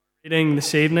Reading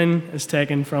this evening is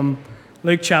taken from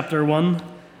Luke chapter 1,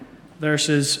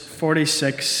 verses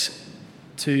 46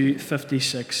 to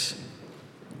 56.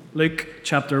 Luke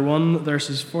chapter 1,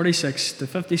 verses 46 to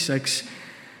 56,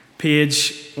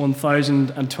 page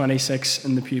 1026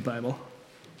 in the Pew Bible.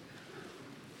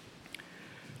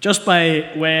 Just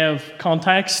by way of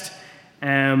context,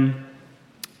 the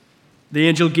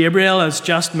angel Gabriel has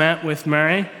just met with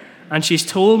Mary, and she's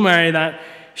told Mary that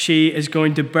she is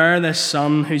going to bear this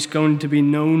son who's going to be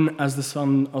known as the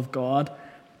Son of God.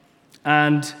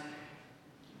 And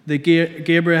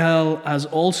Gabriel has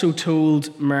also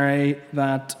told Mary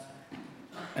that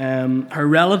her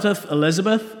relative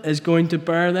Elizabeth is going to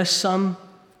bear this son,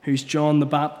 who's John the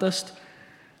Baptist.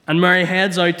 And Mary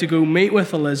heads out to go meet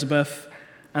with Elizabeth,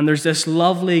 and there's this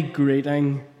lovely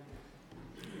greeting.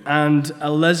 And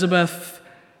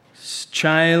Elizabeth's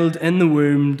child in the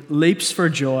womb leaps for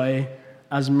joy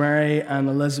as Mary and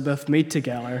Elizabeth meet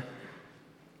together,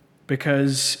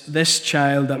 because this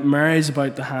child that Mary's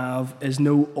about to have is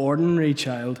no ordinary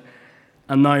child,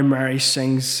 and now Mary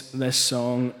sings this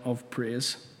song of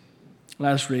praise.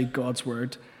 Let us read God's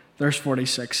word. Verse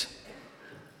 46.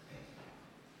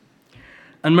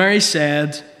 And Mary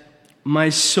said, "My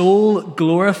soul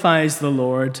glorifies the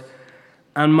Lord,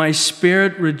 and my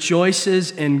spirit rejoices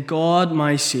in God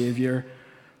my Saviour,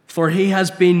 for he has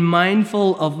been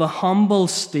mindful of the humble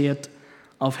state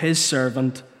of his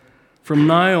servant. From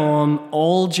now on,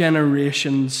 all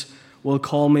generations will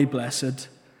call me blessed.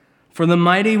 For the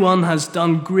Mighty One has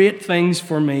done great things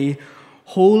for me.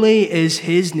 Holy is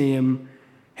his name.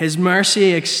 His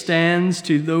mercy extends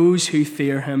to those who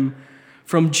fear him.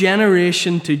 From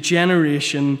generation to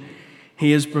generation,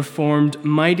 he has performed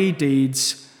mighty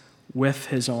deeds with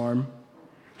his arm.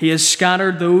 He has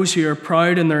scattered those who are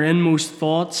proud in their inmost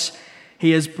thoughts. He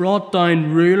has brought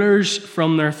down rulers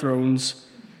from their thrones,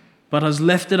 but has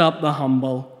lifted up the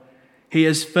humble. He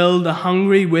has filled the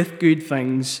hungry with good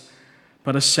things,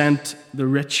 but has sent the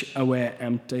rich away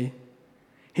empty.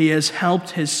 He has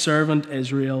helped his servant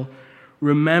Israel,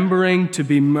 remembering to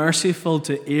be merciful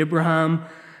to Abraham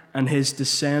and his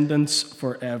descendants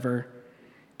forever,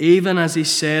 even as he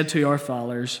said to our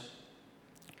fathers."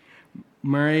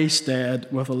 Mary stayed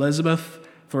with Elizabeth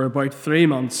for about 3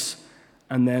 months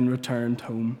and then returned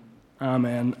home.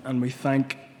 Amen. And we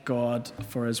thank God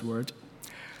for his word.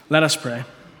 Let us pray.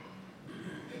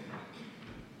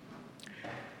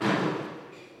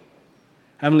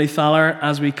 Heavenly Father,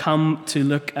 as we come to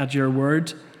look at your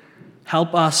word,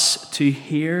 help us to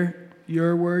hear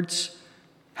your words.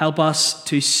 Help us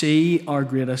to see our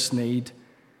greatest need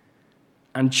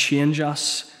and change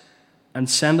us and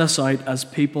send us out as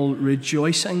people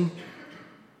rejoicing,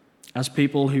 as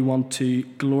people who want to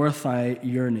glorify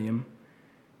your name.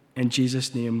 In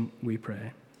Jesus' name we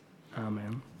pray.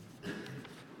 Amen.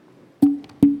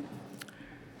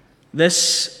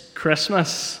 This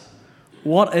Christmas,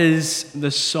 what is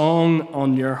the song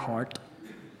on your heart?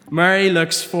 Mary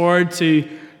looks forward to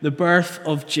the birth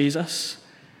of Jesus,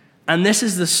 and this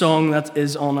is the song that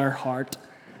is on her heart.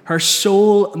 Her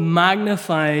soul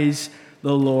magnifies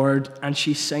the Lord, and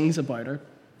she sings about it.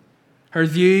 Her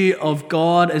view of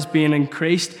God is being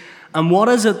increased. And what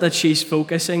is it that she's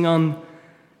focusing on?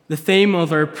 The theme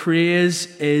of her praise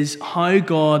is how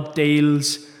God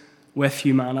deals with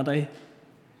humanity.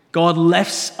 God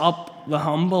lifts up the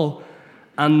humble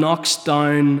and knocks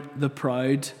down the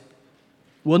proud.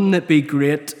 Wouldn't it be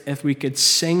great if we could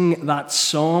sing that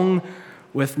song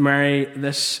with Mary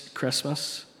this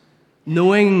Christmas?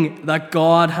 Knowing that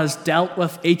God has dealt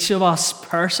with each of us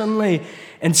personally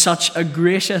in such a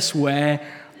gracious way,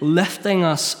 lifting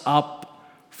us up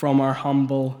from our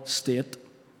humble state.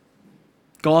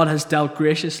 God has dealt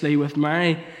graciously with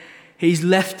Mary. He's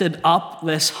lifted up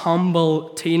this humble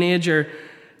teenager.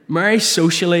 Mary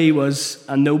socially was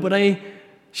a nobody.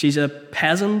 She's a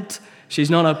peasant.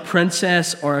 She's not a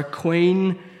princess or a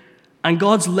queen. And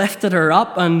God's lifted her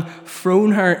up and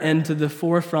thrown her into the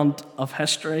forefront of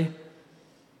history.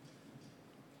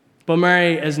 But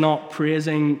Mary is not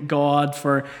praising God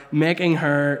for making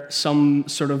her some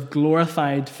sort of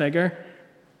glorified figure.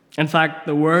 In fact,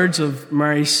 the words of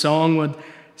Mary's song would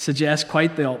suggest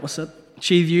quite the opposite.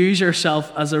 She views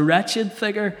herself as a wretched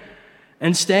figure.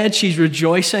 Instead, she's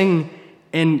rejoicing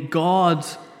in God,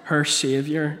 her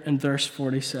Savior, in verse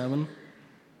 47.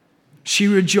 She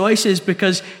rejoices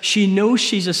because she knows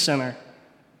she's a sinner.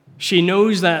 She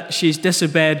knows that she's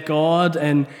disobeyed God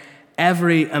in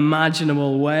every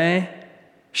imaginable way.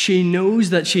 She knows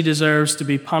that she deserves to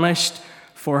be punished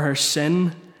for her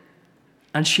sin,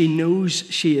 and she knows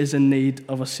she is in need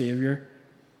of a Savior.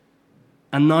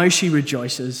 And now she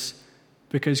rejoices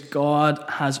because God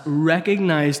has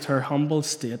recognized her humble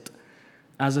state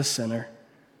as a sinner,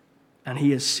 and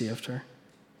he has saved her.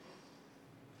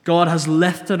 God has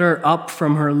lifted her up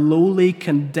from her lowly,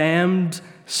 condemned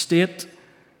state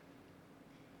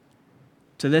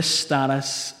to this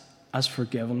status as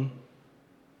forgiven.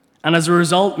 And as a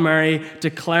result, Mary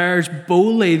declares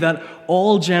boldly that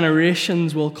all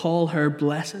generations will call her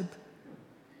blessed,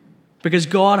 because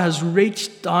God has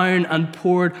reached down and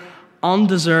poured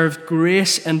undeserved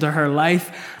grace into her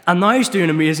life, and now he's doing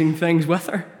amazing things with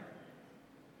her.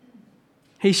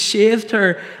 He saved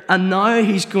her, and now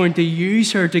he's going to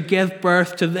use her to give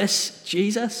birth to this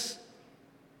Jesus.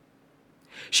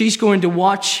 She's going to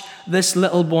watch this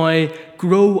little boy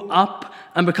grow up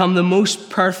and become the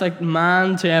most perfect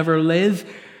man to ever live.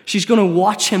 She's going to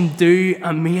watch him do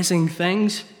amazing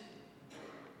things.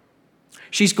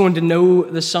 She's going to know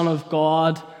the Son of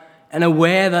God in a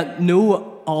way that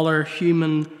no other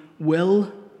human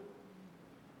will.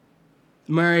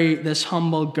 Mary, this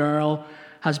humble girl,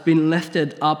 has been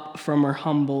lifted up from her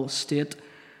humble state.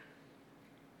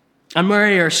 And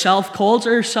Mary herself calls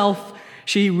herself,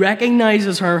 she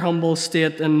recognizes her humble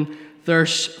state in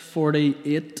verse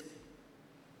 48.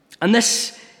 And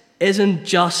this isn't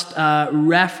just a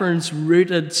reference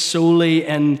rooted solely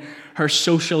in her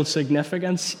social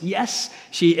significance. Yes,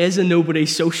 she is a nobody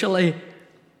socially.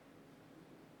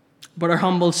 But her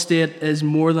humble state is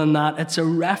more than that. It's a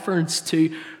reference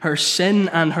to her sin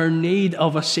and her need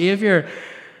of a Savior.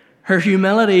 Her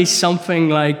humility is something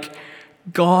like,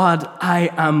 God,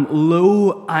 I am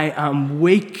low, I am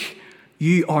weak,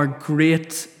 you are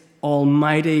great,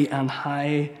 almighty, and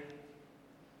high.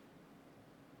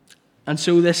 And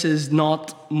so this is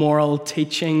not moral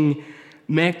teaching.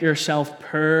 Make yourself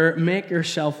poor, make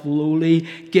yourself lowly,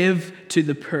 give to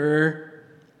the poor.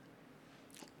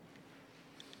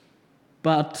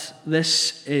 But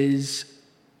this is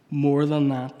more than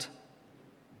that.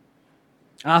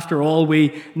 After all,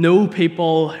 we know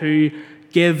people who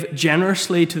give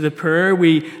generously to the poor.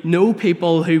 We know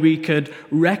people who we could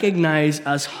recognize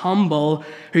as humble,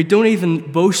 who don't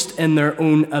even boast in their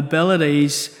own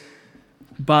abilities,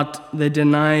 but they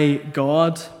deny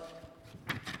God.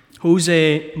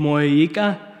 Jose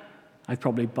Mojica, I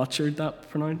probably butchered that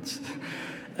pronounce,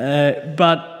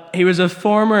 but he was a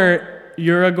former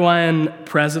Uruguayan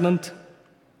president,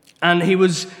 and he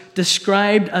was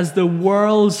described as the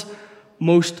world's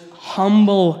most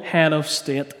humble head of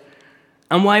state.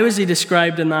 And why was he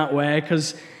described in that way?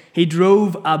 Because he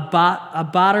drove a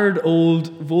battered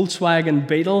old Volkswagen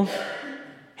Beetle.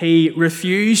 He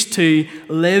refused to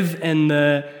live in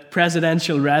the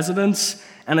presidential residence,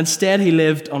 and instead he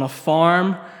lived on a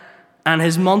farm. And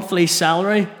his monthly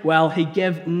salary, well, he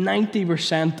gave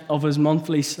 90% of his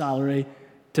monthly salary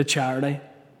to charity.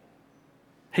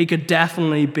 He could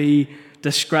definitely be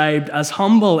described as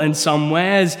humble in some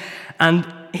ways, and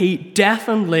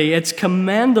it's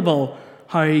commendable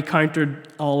how he counted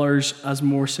others as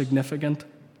more significant.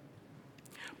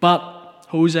 But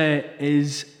Jose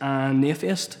is an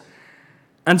atheist,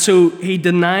 and so he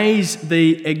denies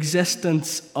the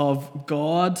existence of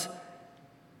God.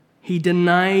 He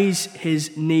denies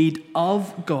his need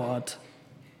of God.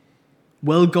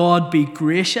 Will God be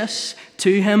gracious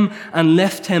to him and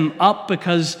lift him up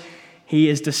because he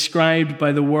is described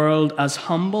by the world as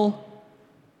humble?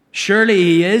 Surely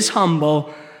he is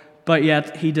humble, but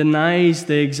yet he denies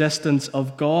the existence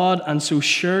of God, and so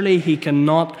surely he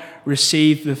cannot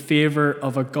receive the favor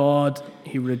of a God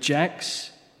he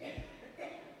rejects.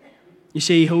 You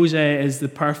see, Jose is the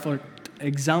perfect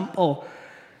example.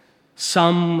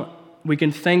 We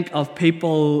can think of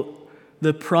people,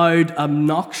 the proud,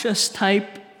 obnoxious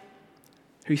type,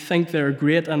 who think they're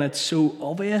great, and it's so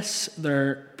obvious,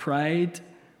 their pride.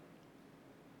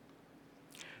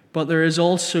 But there is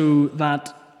also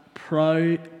that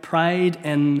pride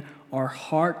in our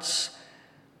hearts.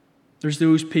 There's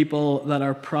those people that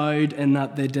are proud in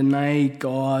that they deny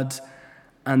God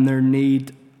and their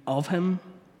need of him,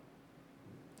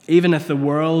 even if the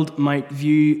world might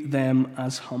view them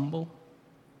as humble.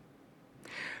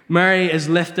 Mary is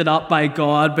lifted up by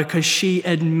God because she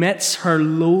admits her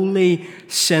lowly,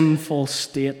 sinful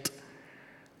state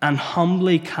and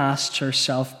humbly casts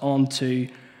herself onto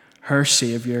her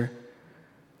Savior,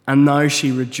 and now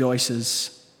she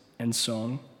rejoices in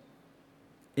song.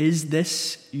 Is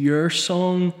this your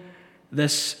song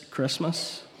this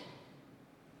Christmas?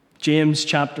 James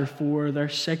chapter 4,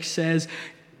 verse 6 says,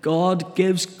 God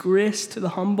gives grace to the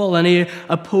humble and he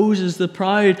opposes the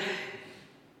proud.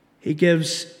 He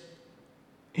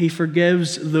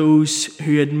forgives those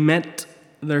who admit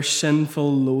their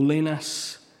sinful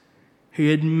lowliness, who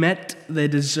admit they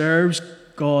deserve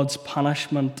God's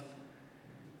punishment,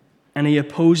 and he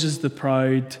opposes the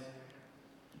proud,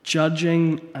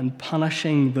 judging and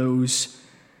punishing those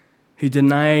who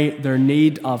deny their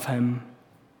need of him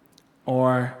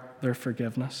or their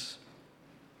forgiveness.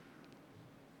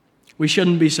 We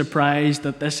shouldn't be surprised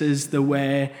that this is the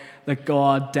way that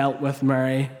God dealt with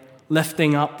Mary,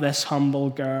 lifting up this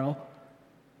humble girl.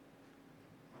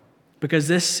 Because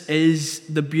this is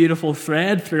the beautiful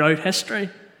thread throughout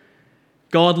history.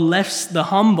 God lifts the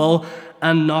humble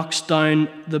and knocks down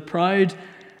the proud.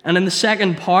 And in the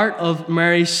second part of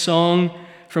Mary's song,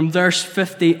 from verse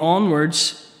 50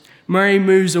 onwards, Mary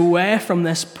moves away from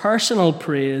this personal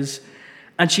praise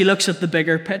and she looks at the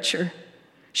bigger picture.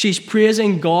 She's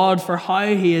praising God for how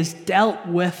he has dealt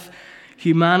with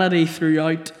humanity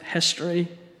throughout history.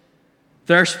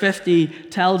 Verse 50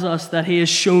 tells us that he has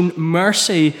shown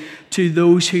mercy to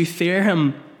those who fear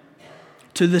him,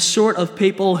 to the sort of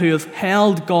people who have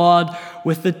held God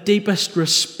with the deepest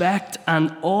respect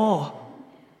and awe.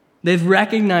 They've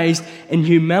recognized in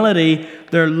humility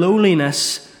their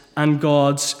lowliness and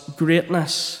God's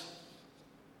greatness.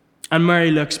 And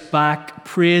Mary looks back,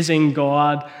 praising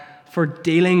God for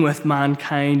dealing with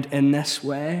mankind in this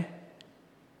way.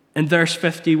 In verse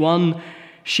 51,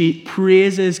 she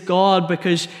praises God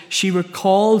because she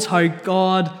recalls how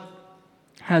God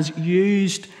has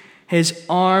used his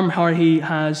arm, how he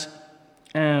has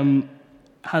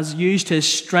used his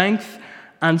strength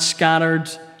and scattered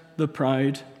the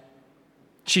proud.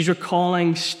 She's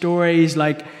recalling stories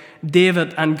like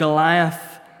David and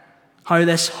Goliath, how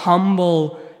this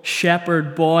humble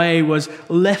shepherd boy was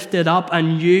lifted up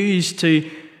and used to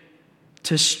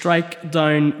strike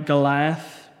down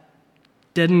Goliath.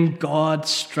 Didn't God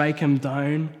strike him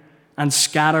down and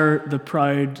scatter the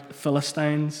proud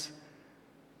Philistines?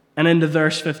 And into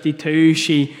verse 52,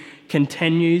 she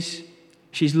continues.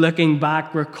 She's looking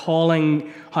back,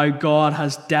 recalling how God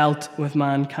has dealt with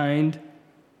mankind.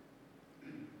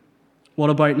 What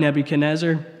about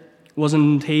Nebuchadnezzar?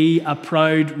 Wasn't he a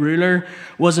proud ruler?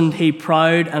 Wasn't he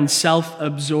proud and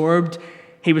self-absorbed?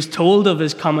 He was told of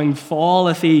his coming fall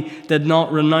if he did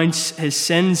not renounce his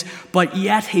sins, but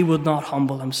yet he would not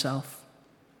humble himself.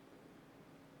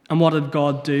 And what did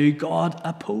God do? God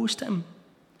opposed him.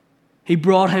 He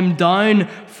brought him down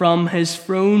from his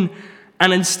throne,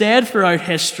 and instead throughout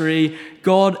history,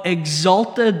 God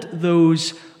exalted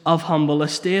those of humble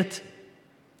estate.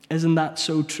 Isn't that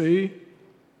so true?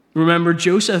 Remember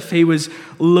Joseph, he was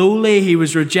lowly, he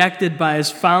was rejected by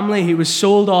his family, he was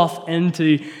sold off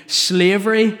into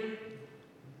slavery.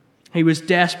 He was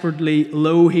desperately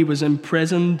low, he was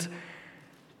imprisoned,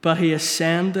 but he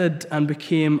ascended and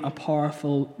became a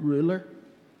powerful ruler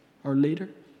or leader.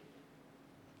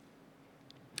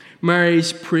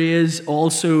 Mary's praise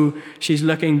also, she's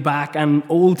looking back and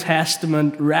Old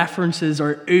Testament references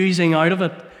are oozing out of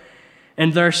it.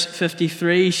 In verse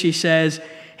 53, she says,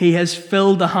 "He has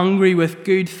filled the hungry with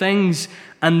good things,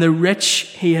 and the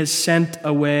rich he has sent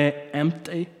away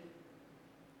empty."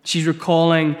 She's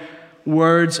recalling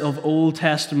words of Old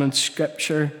Testament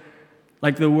scripture,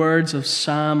 like the words of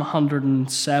Psalm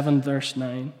 107, verse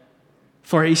 9.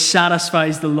 "For he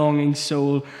satisfies the longing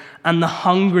soul, and the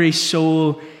hungry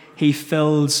soul he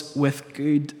fills with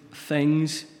good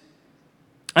things."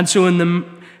 And so in the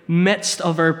midst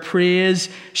of her praise,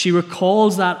 she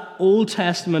recalls that Old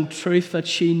Testament truth that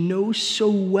she knows so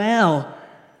well,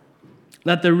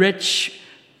 that the rich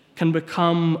can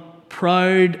become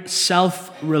proud,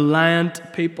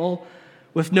 self-reliant people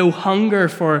with no hunger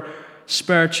for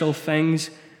spiritual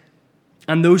things,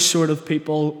 and those sort of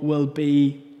people will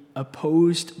be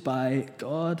opposed by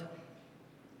God.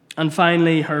 And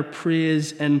finally, her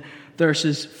praise in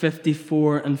verses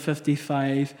 54 and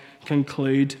 55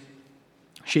 conclude.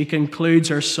 She concludes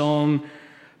her song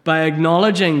by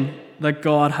acknowledging that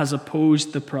God has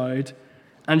opposed the proud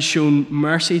and shown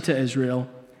mercy to Israel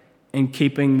in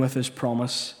keeping with his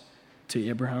promise to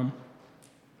Abraham.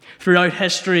 Throughout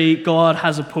history, God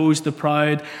has opposed the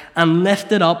proud and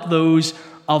lifted up those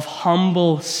of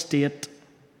humble state.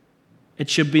 It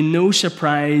should be no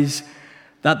surprise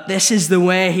that this is the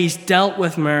way he's dealt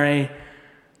with Mary,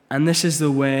 and this is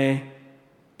the way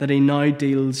that he now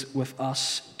deals with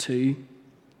us too.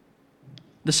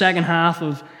 The second half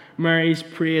of Mary's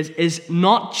praise is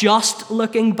not just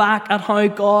looking back at how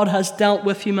God has dealt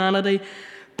with humanity,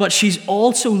 but she's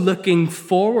also looking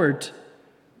forward.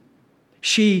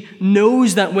 She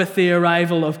knows that with the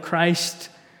arrival of Christ,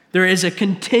 there is a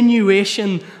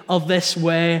continuation of this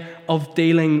way of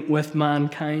dealing with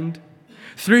mankind.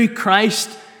 Through Christ,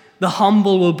 the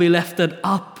humble will be lifted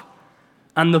up,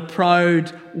 and the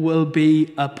proud will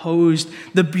be opposed.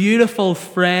 The beautiful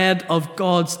thread of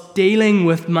God's dealing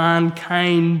with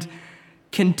mankind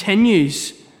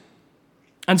continues.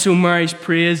 And so Mary's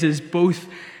praise is both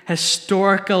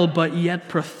historical but yet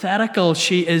prophetical.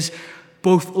 She is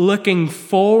both looking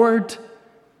forward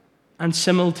and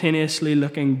simultaneously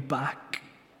looking back.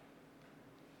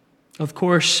 Of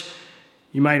course,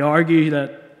 you might argue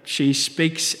that she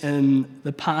speaks in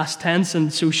the past tense,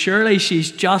 and so surely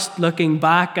she's just looking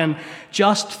back and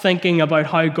just thinking about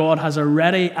how God has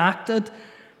already acted.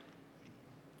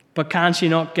 But can she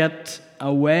not get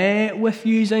away with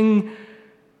using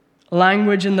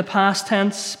language in the past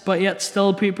tense, but yet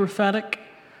still be prophetic?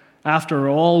 After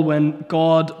all, when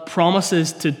God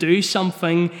promises to do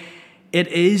something, it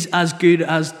is as good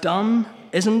as done,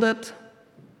 isn't it?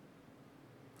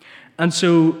 And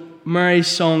so Mary's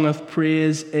song of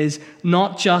praise is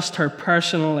not just her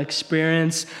personal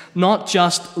experience, not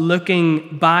just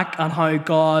looking back at how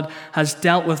God has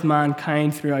dealt with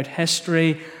mankind throughout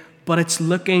history, but it's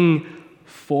looking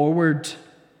forward.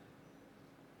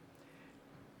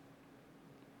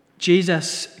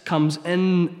 Jesus comes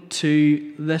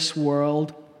into this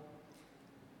world,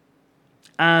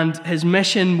 and his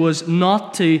mission was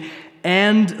not to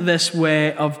end this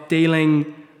way of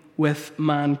dealing with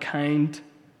mankind.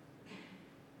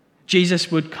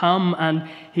 Jesus would come and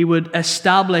he would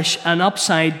establish an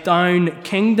upside-down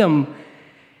kingdom.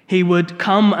 He would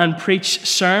come and preach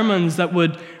sermons that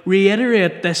would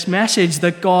reiterate this message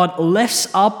that God lifts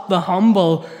up the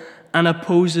humble and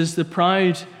opposes the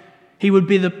proud. He would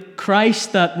be the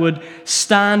Christ that would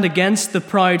stand against the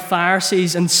proud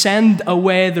Pharisees and send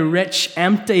away the rich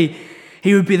empty.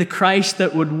 He would be the Christ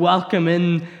that would welcome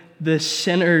in the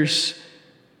sinners,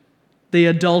 the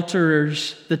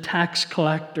adulterers, the tax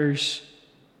collectors.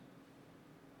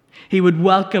 He would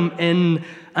welcome in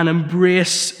and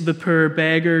embrace the poor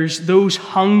beggars, those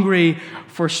hungry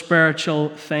for spiritual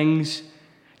things.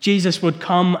 Jesus would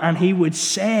come and he would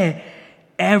say,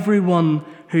 everyone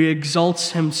who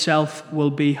exalts himself will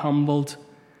be humbled,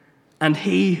 and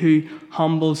he who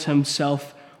humbles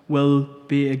himself will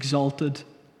be exalted.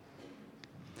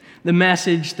 The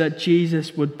message that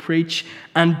Jesus would preach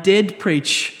and did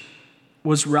preach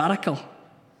was radical.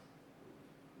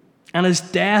 And his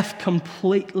death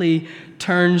completely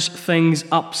turns things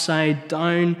upside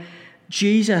down.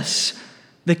 Jesus,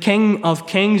 the King of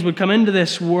Kings, would come into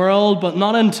this world, but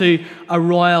not into a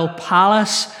royal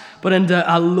palace, but into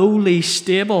a lowly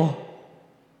stable.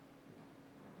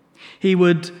 He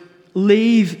would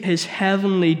leave his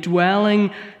heavenly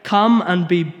dwelling, come and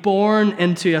be born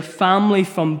into a family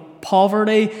from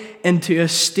poverty, into a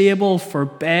stable for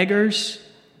beggars.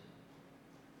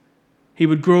 He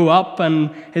would grow up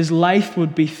and his life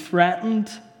would be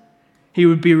threatened. He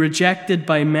would be rejected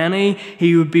by many.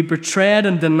 He would be betrayed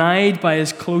and denied by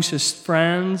his closest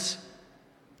friends.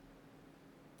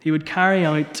 He would carry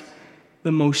out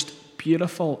the most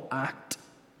beautiful act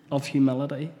of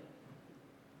humility.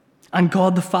 And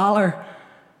God the Father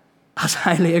has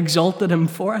highly exalted him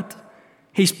for it.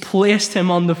 He's placed him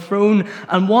on the throne,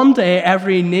 and one day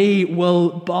every knee will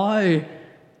bow.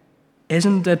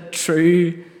 Isn't it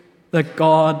true that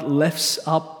God lifts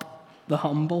up the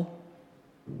humble?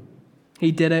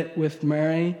 He did it with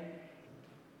Mary.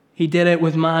 He did it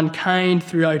with mankind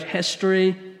throughout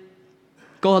history.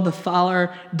 God the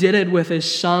Father did it with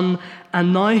his Son,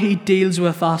 and now he deals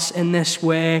with us in this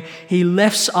way. He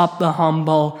lifts up the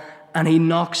humble and he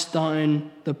knocks down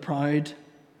the proud.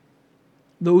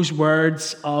 Those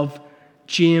words of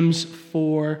James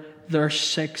 4, verse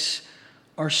 6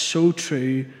 are so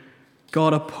true.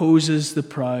 God opposes the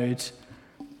proud,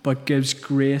 but gives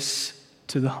grace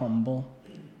to the humble.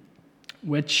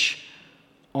 Which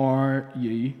are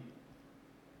you?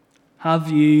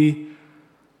 Have you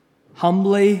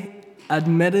humbly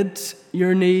admitted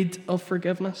your need of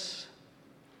forgiveness?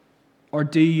 Or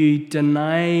do you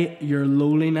deny your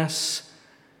lowliness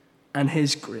and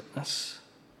his greatness,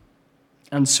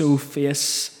 and so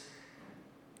face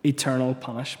eternal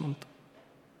punishment?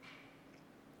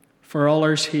 For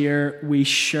others here, we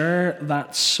share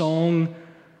that song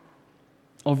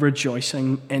of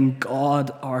rejoicing in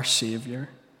God our Savior.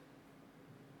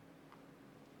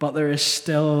 But there is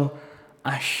still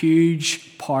a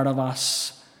huge part of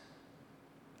us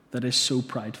that is so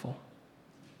prideful.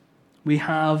 We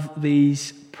have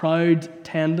these proud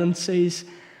tendencies,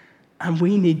 and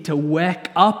we need to wake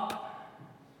up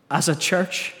as a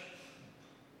church.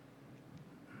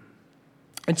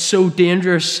 It's so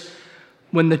dangerous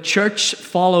when the church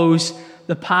follows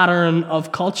the pattern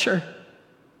of culture.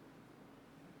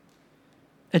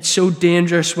 It's so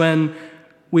dangerous when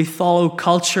We follow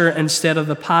culture instead of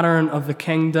the pattern of the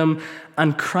kingdom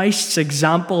and Christ's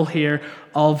example here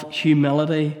of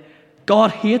humility.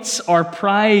 God hates our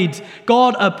pride.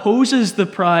 God opposes the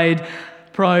proud,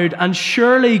 and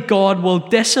surely God will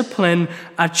discipline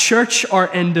a church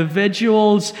or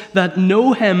individuals that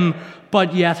know him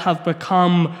but yet have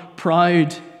become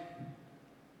proud.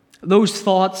 Those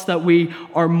thoughts that we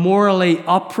are morally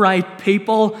upright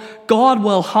people, God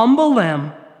will humble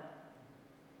them.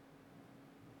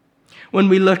 When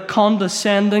we look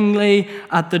condescendingly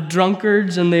at the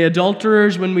drunkards and the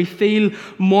adulterers, when we feel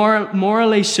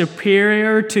morally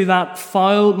superior to that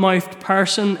foul-mouthed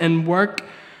person in work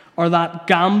or that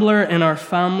gambler in our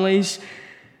families,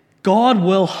 God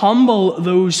will humble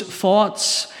those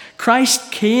thoughts.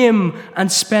 Christ came and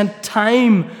spent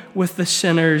time with the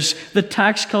sinners, the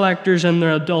tax collectors and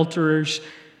the adulterers,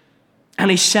 and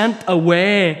he sent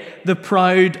away the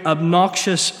proud,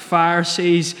 obnoxious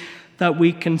Pharisees that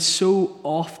we can so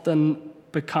often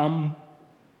become.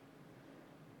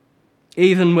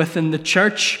 Even within the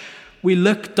church, we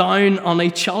look down on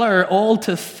each other, all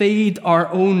to feed our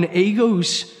own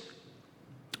egos.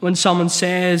 When someone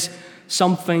says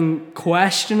something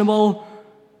questionable,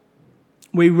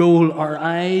 we roll our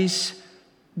eyes,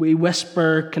 we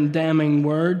whisper condemning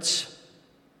words.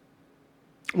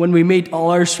 When we meet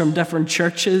others from different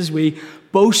churches, we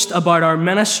boast about our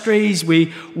ministries,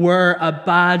 we wear a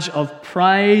badge of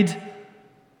pride.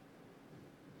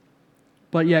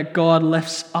 But yet God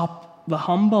lifts up the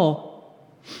humble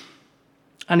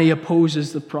and he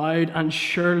opposes the proud, and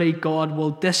surely God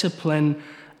will discipline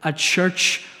a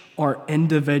church or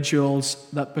individuals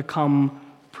that become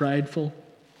prideful.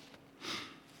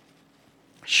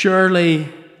 Surely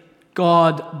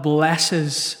God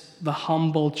blesses the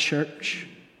humble church.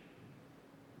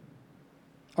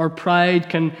 Our pride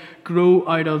can grow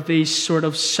out of these sort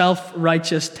of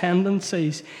self-righteous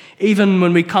tendencies. Even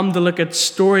when we come to look at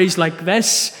stories like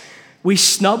this, we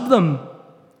snub them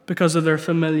because of their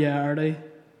familiarity.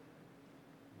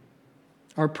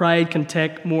 Our pride can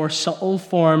take more subtle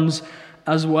forms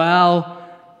as well.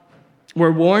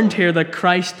 We're warned here that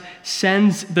Christ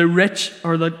sends the rich,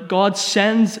 or that God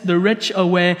sends the rich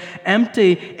away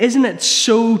empty. Isn't it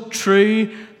so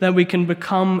true that we can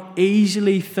become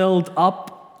easily filled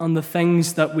up on the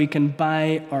things that we can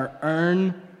buy or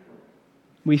earn?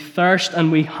 We thirst and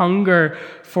we hunger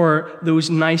for those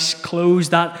nice clothes,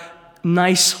 that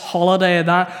nice holiday,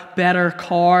 that better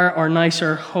car or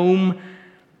nicer home.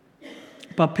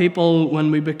 But people,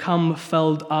 when we become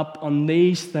filled up on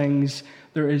these things,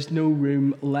 there is no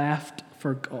room left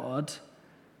for God.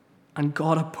 And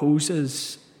God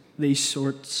opposes these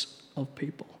sorts of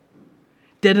people.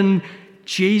 Didn't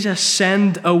Jesus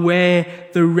send away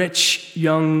the rich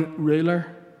young ruler?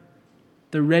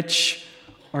 The rich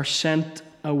are sent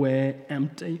away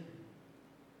empty.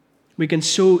 We can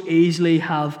so easily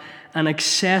have an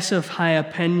excessive high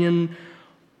opinion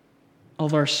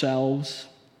of ourselves.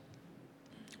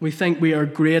 We think we are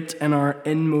great in our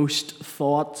inmost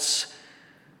thoughts,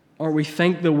 or we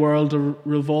think the world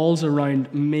revolves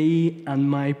around me and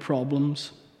my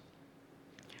problems.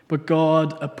 But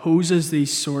God opposes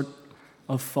these sort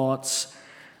of thoughts,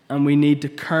 and we need to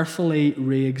carefully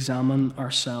re-examine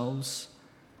ourselves.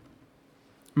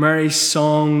 Mary's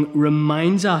song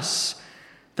reminds us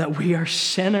that we are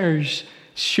sinners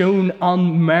shown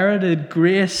unmerited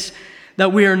grace,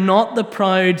 that we are not the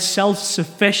proud,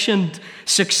 self-sufficient,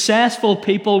 successful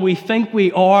people we think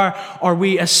we are or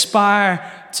we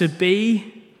aspire to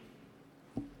be.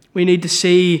 We need to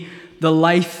see the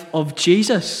life of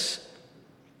Jesus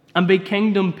and be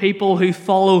kingdom people who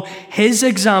follow his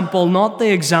example, not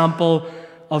the example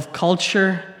of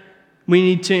culture. We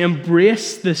need to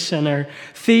embrace the sinner,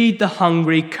 feed the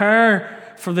hungry,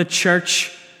 care for the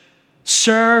church,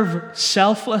 serve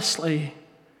selflessly.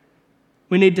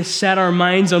 We need to set our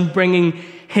minds on bringing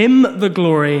him the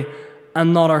glory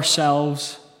and not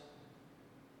ourselves.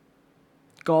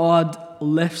 God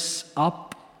lifts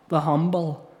up the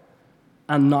humble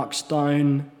and knocks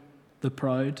down the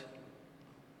proud.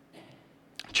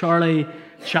 Charlie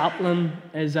Chaplin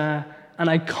is an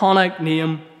iconic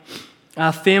name,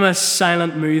 a famous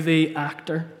silent movie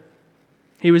actor.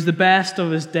 He was the best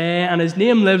of his day, and his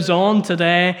name lives on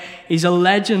today. He's a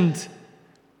legend.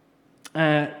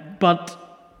 But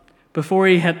before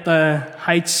he hit the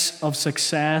heights of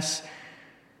success,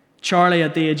 Charlie,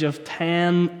 at the age of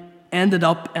 10, ended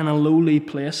up in a lowly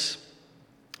place.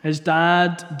 His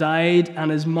dad died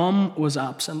and his mum was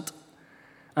absent.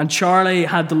 And Charlie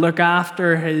had to look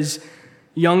after his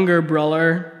younger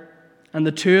brother, and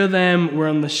the two of them were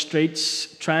on the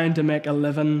streets trying to make a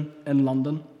living in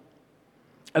London.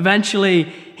 Eventually,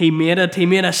 he made it. He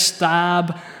made a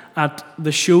stab at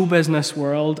the show business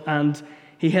world, and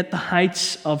he hit the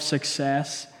heights of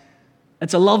success.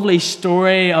 It's a lovely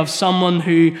story of someone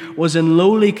who was in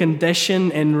lowly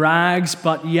condition, in rags,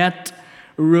 but yet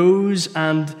rose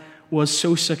and was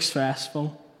so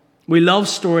successful. We love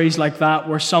stories like that,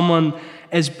 where someone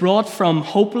is brought from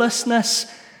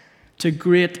hopelessness to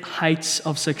great heights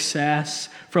of success,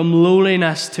 from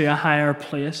lowliness to a higher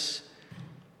place.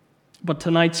 But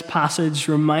tonight's passage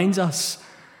reminds us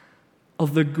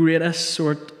of the greatest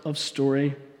sort of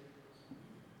story,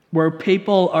 where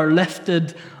people are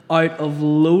lifted out of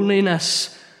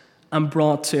lowliness and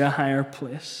brought to a higher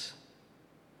place.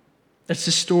 It's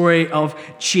the story of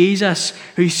Jesus,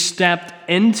 who stepped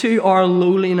into our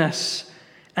lowliness,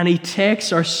 and he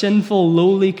takes our sinful,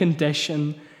 lowly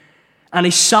condition, and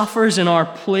he suffers in our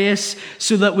place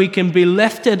so that we can be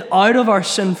lifted out of our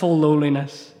sinful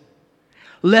lowliness,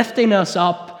 lifting us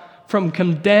up from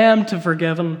condemned to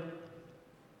forgiven,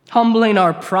 humbling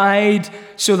our pride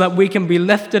so that we can be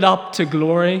lifted up to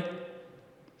glory.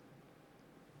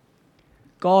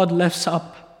 God lifts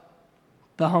up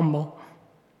the humble.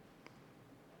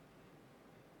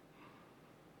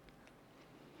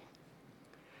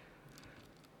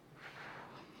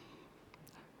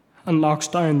 And knocks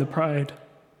down the proud.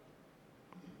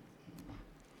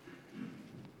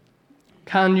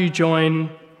 Can you join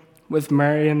with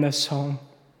Mary in this song?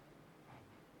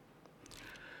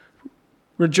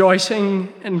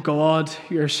 Rejoicing in God,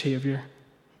 your Savior.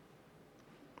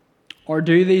 Or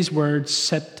do these words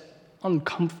sit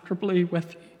uncomfortably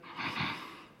with you?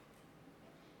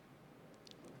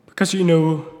 Because you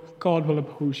know God will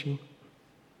oppose you.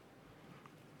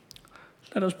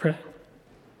 Let us pray.